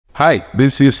Hi,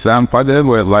 this is Sam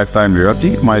with Lifetime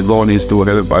Realty. My goal is to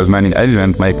help as many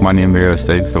agents make money in real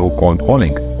estate through cold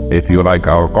calling. If you like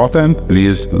our content,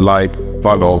 please like,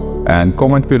 follow, and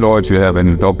comment below if you have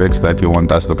any topics that you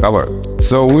want us to cover.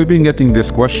 So we've been getting this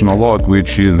question a lot,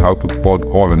 which is how to cold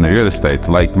call in real estate.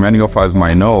 Like many of us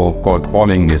might know, cold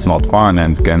calling is not fun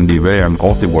and can be very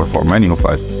uncomfortable for many of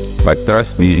us. But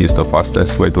trust me, it's the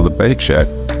fastest way to the paycheck.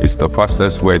 It's the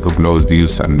fastest way to close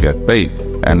deals and get paid.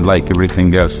 And like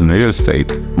everything else in real estate,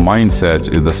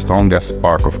 mindset is the strongest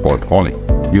part of cold calling.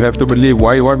 You have to believe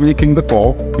why you are making the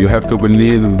call. You have to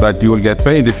believe that you will get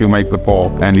paid if you make the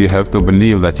call. And you have to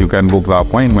believe that you can book the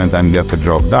appointment and get the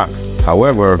job done.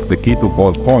 However, the key to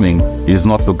cold calling is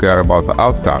not to care about the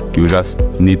outcome. You just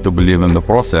need to believe in the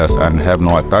process and have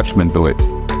no attachment to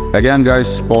it. Again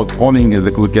guys, cold calling is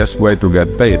the quickest way to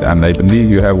get paid, and I believe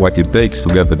you have what it takes to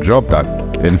get the job done.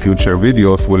 In future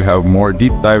videos, we'll have more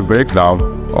deep dive breakdown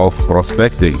of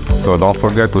prospecting. So don't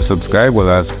forget to subscribe with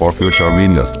us for future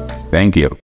videos. Thank you.